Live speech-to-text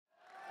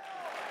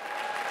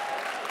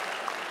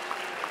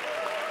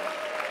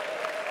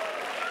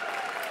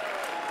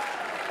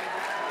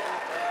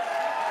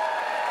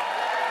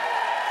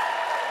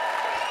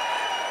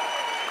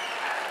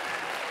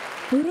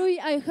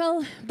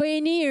Aikal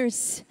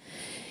Bioneers.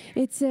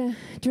 It's a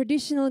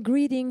traditional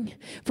greeting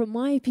from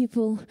my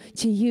people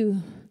to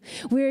you.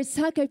 We're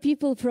Saka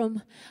people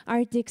from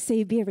Arctic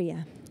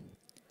Siberia.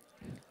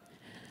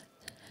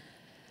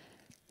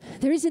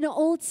 There is an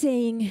old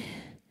saying,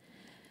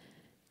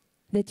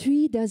 the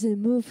tree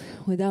doesn't move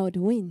without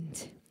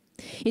wind.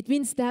 It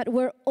means that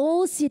we're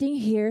all sitting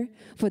here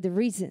for the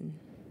reason.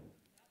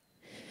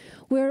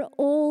 We're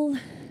all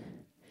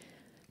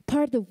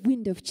part of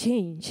wind of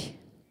change.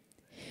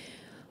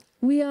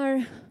 We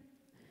are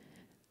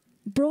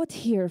brought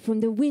here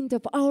from the wind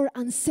of our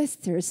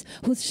ancestors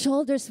whose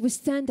shoulders we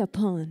stand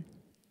upon.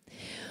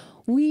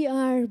 We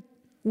are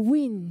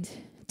wind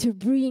to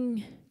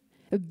bring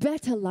a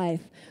better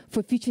life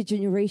for future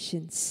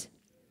generations.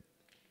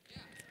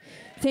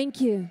 Thank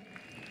you.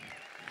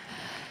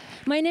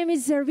 My name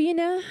is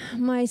Zarina.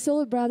 My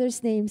soul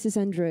brother's name is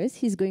Andres.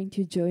 He's going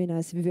to join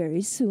us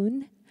very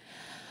soon.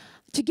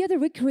 Together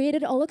we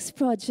created olox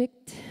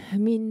project,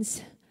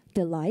 means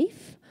the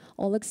life.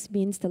 Olox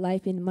means the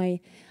life in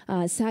my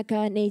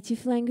Saka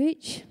native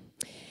language.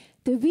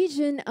 The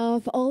vision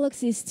of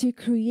olox is to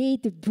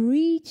create a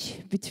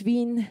bridge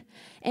between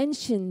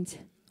ancient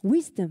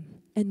wisdom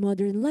and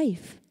modern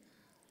life.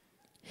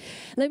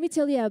 Let me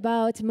tell you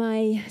about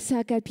my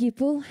Saka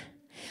people.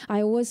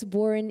 I was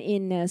born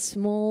in a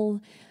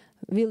small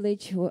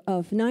village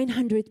of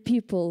 900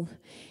 people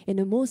in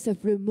the most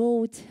of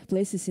remote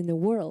places in the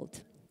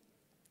world.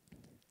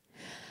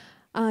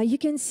 You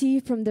can see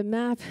from the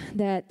map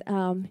that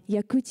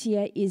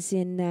Yakutia is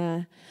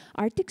in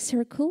Arctic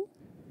Circle,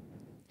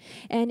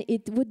 and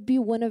it would be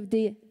one of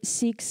the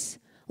 6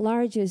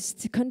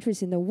 largest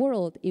countries in the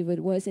world if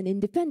it was an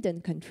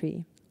independent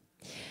country.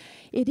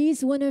 It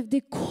is one of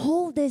the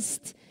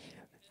coldest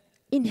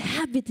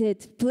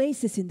inhabited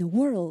places in the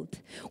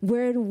world,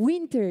 where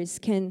winters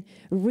can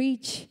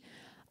reach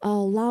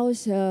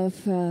lows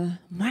of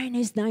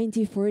minus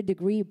 94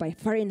 degrees by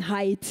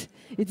Fahrenheit.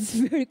 It's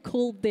very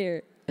cold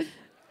there.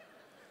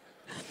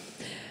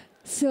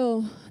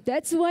 So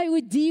that's why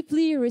we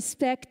deeply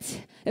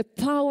respect the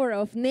power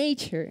of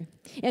nature,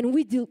 and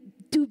we do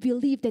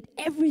believe that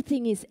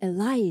everything is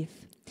alive.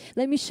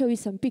 Let me show you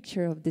some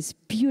picture of this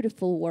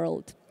beautiful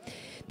world.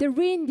 The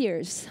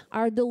reindeers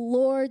are the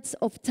lords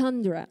of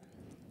tundra.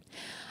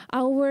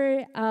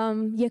 Our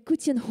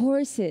Yakutian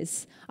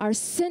horses are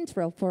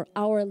central for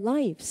our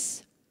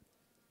lives.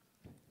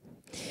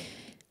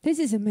 This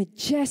is a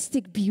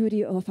majestic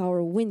beauty of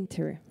our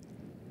winter.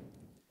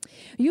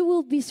 You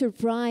will be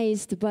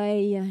surprised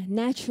by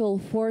natural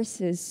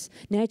forces,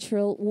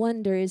 natural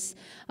wonders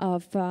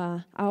of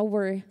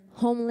our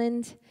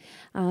homeland,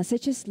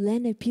 such as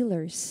Lena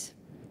pillars,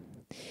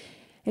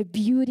 a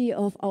beauty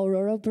of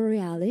Aurora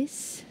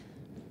Borealis.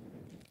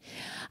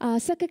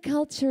 Saka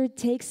culture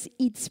takes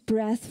its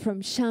breath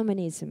from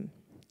shamanism.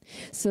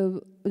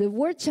 So the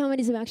word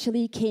shamanism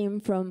actually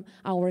came from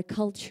our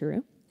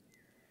culture.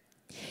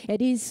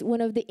 It is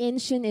one of the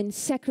ancient and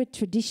sacred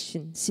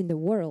traditions in the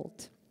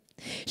world.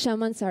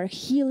 Shamans are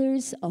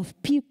healers of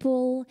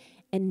people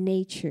and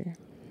nature.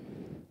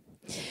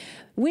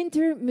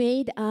 Winter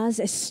made us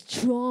a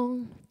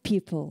strong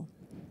people.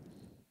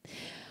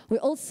 We're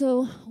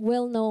also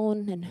well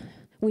known, and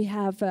we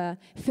have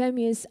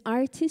famous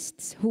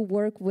artists who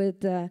work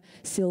with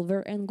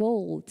silver and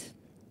gold.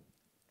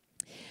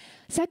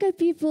 Saka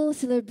people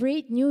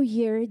celebrate New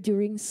Year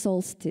during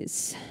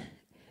solstice.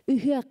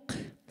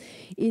 Uhak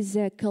is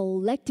a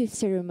collective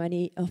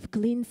ceremony of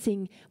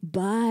cleansing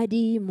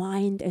body,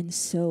 mind, and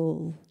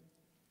soul.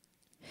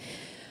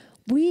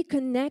 We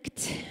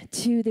connect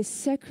to the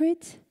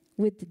sacred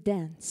with the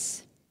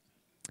dance.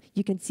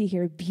 You can see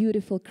here a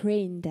beautiful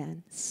crane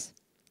dance.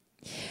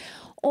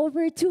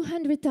 Over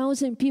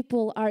 200,000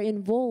 people are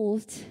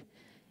involved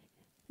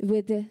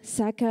with the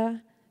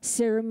Saka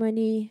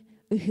ceremony.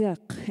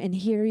 And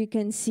here you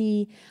can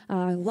see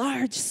a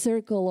large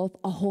circle of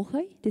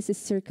ahohai. This is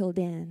circle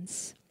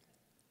dance.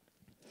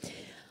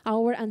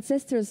 Our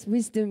ancestors'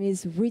 wisdom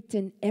is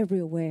written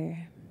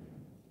everywhere.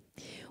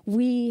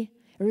 We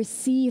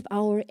receive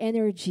our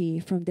energy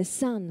from the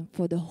sun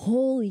for the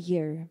whole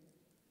year.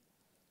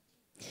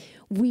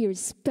 We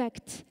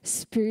respect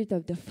spirit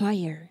of the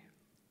fire.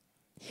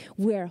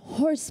 We are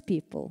horse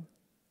people.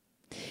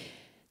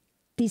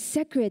 The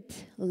sacred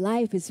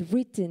life is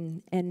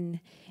written, and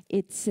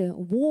it's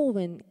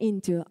woven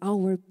into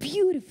our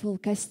beautiful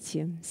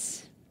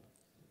costumes.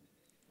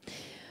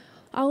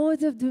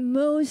 Out of the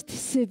most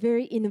severe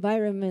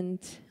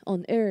environment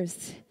on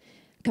earth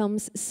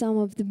comes some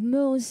of the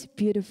most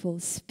beautiful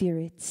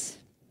spirits.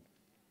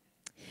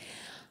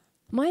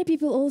 My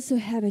people also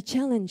have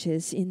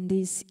challenges in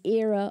this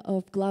era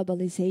of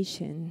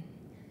globalization.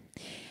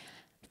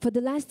 For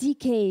the last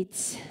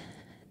decades,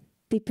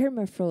 the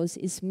permafrost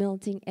is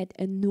melting at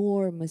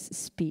enormous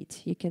speed.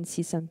 You can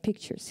see some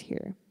pictures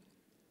here.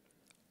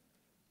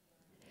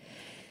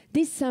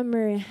 This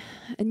summer,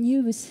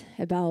 news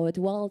about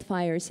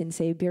wildfires in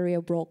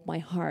Siberia broke my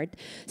heart.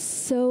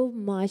 So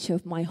much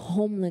of my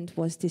homeland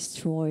was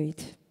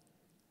destroyed.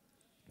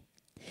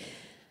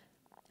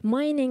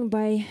 Mining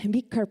by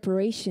big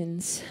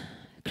corporations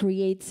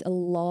creates a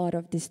lot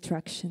of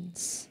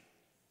distractions.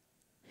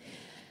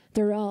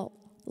 There are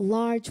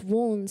large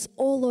wounds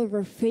all over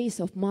the face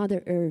of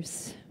Mother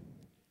Earth.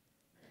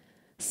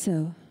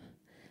 So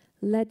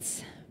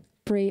let's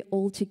pray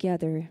all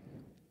together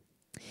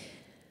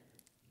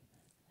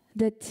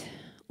that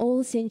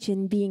all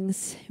sentient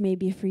beings may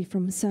be free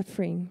from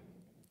suffering,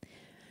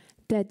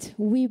 that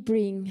we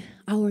bring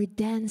our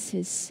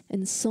dances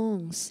and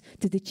songs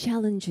to the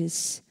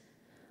challenges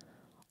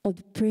of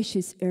the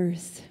precious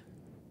earth,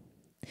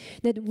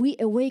 that we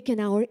awaken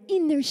our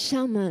inner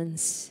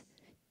shamans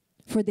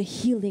for the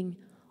healing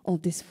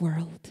of this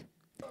world.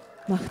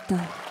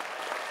 Mahta.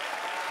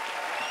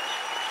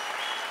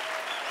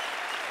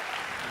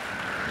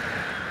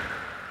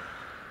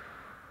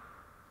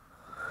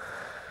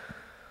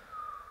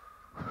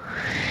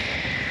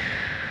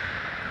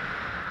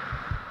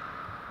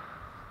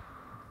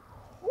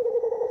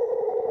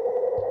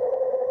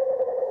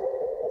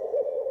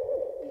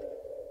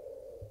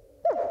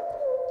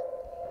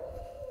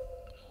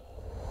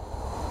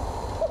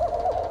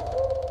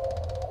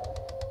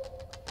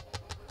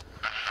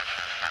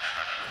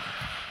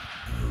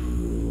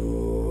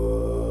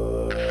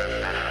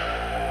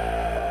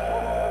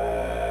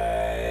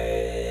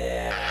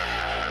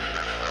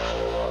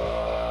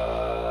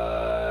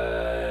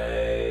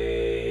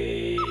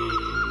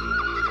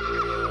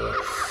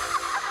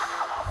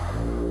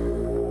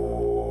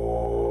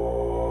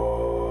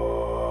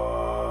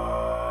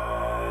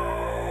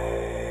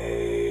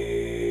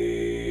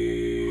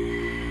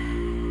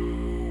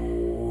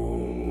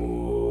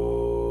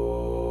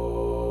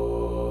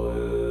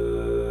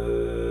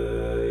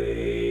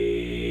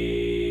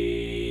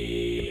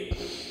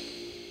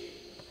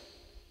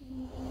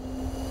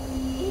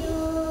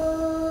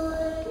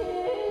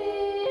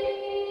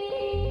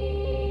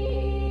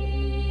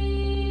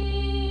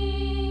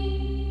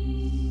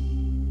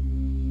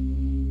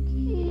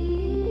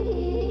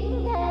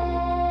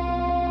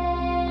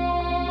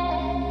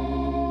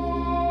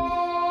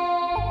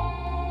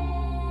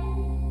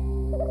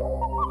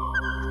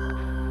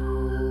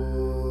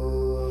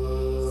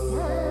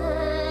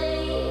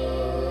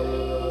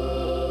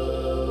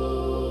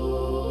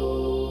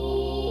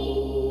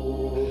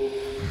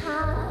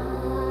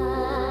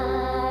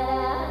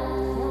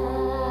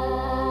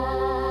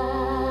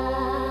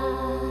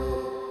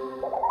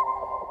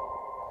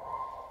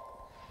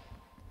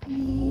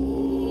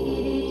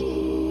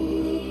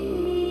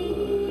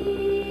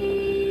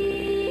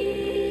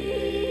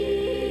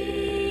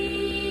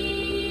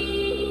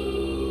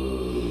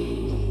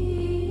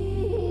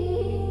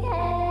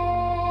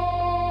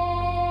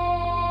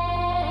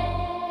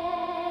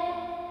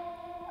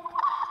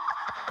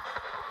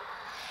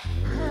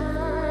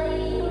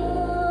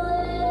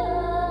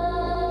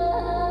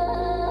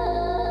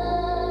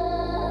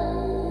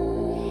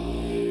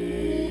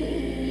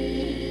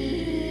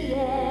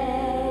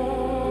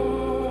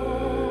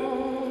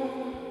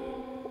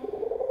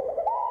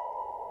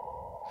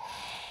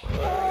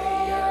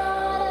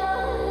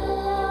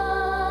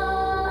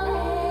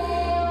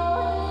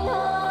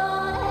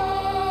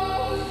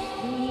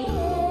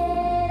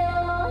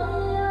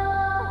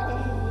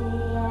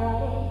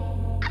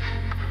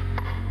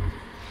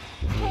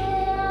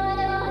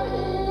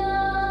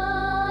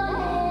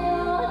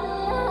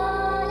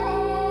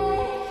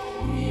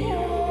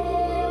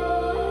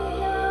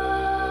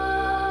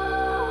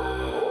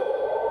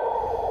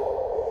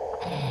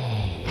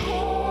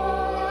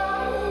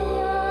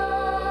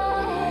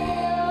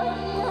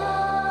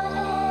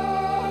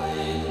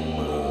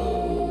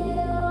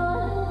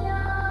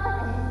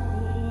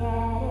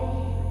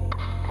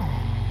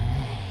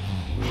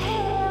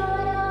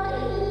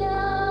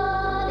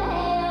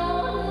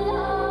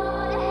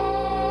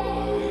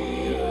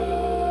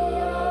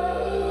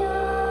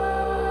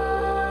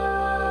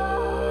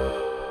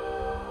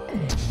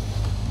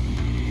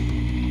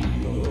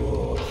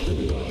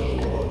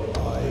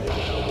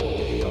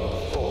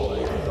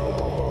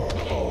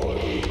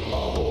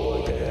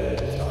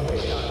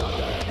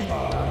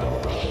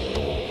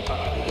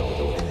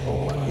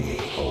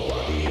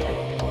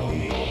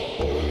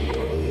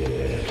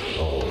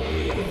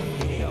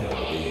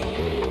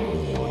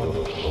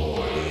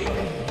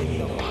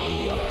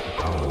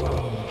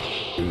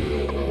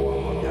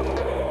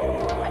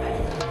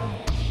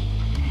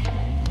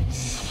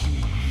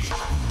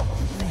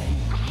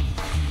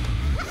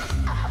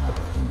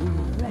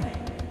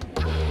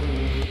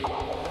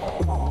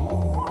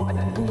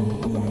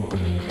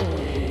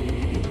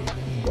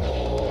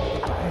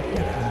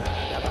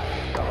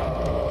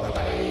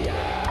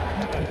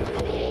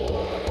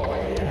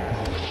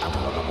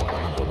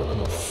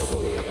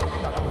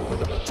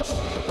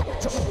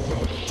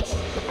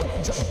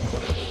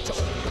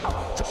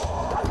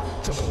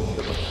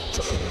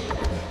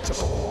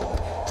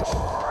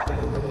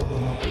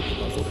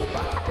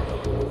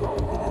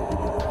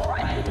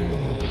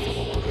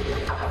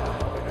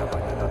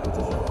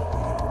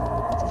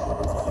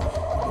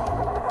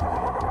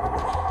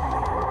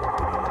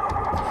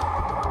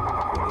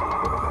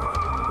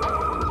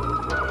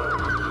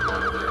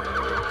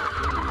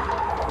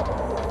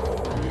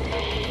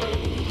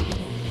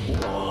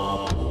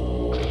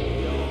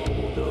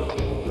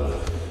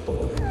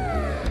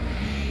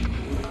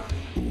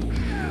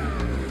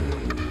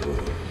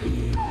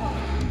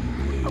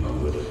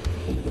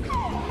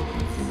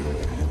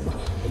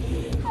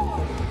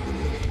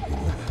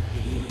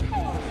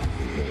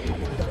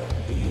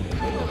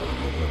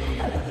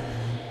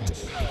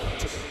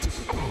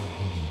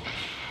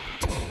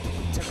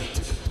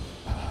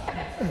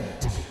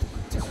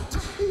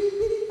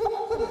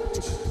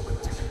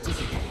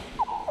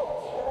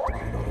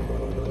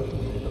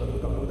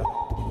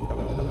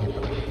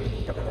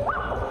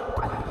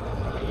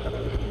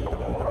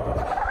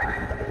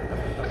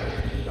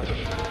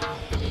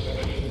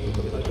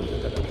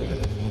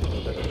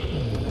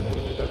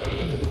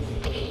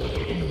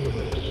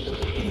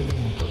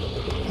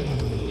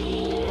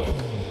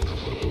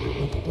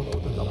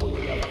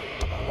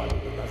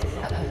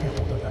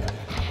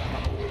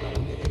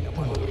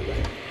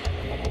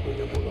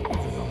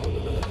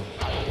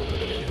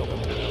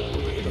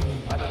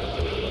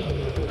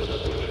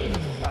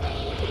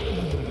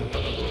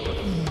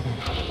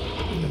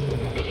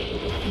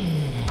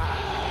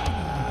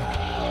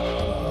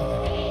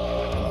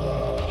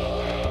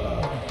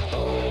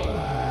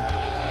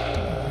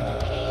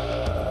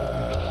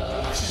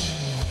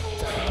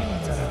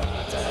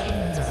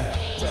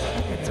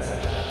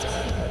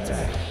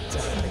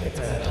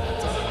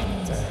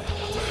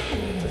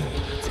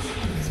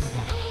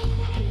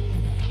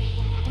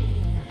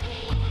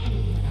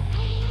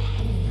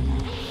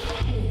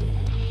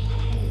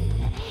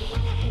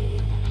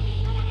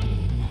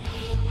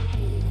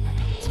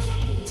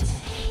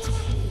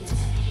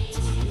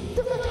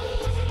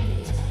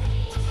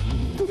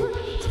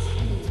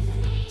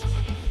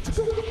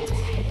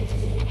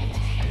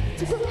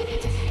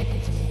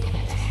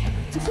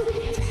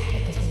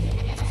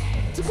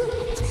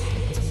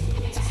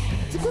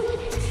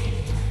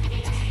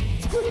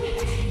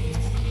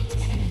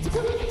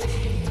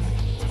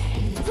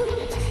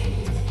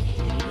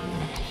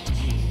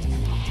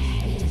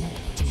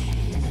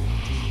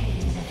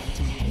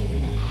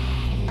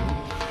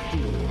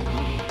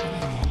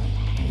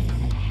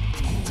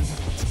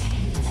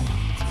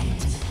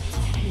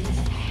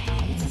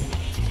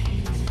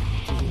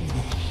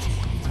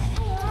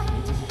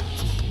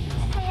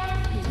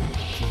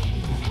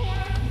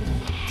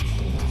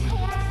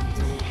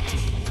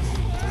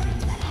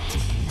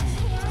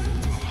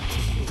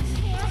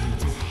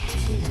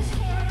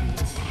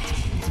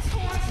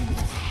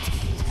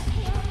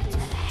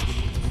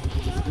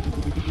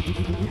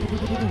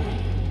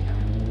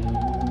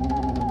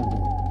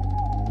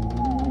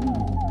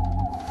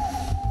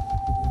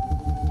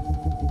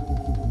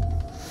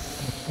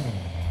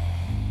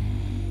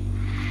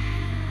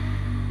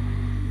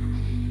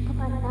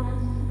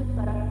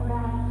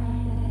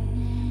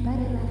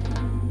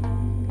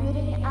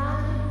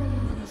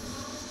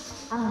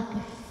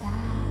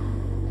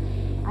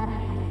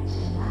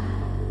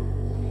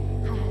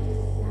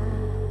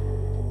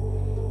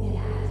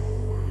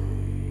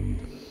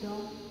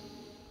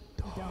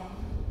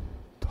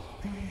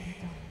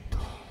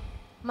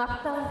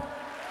 Makta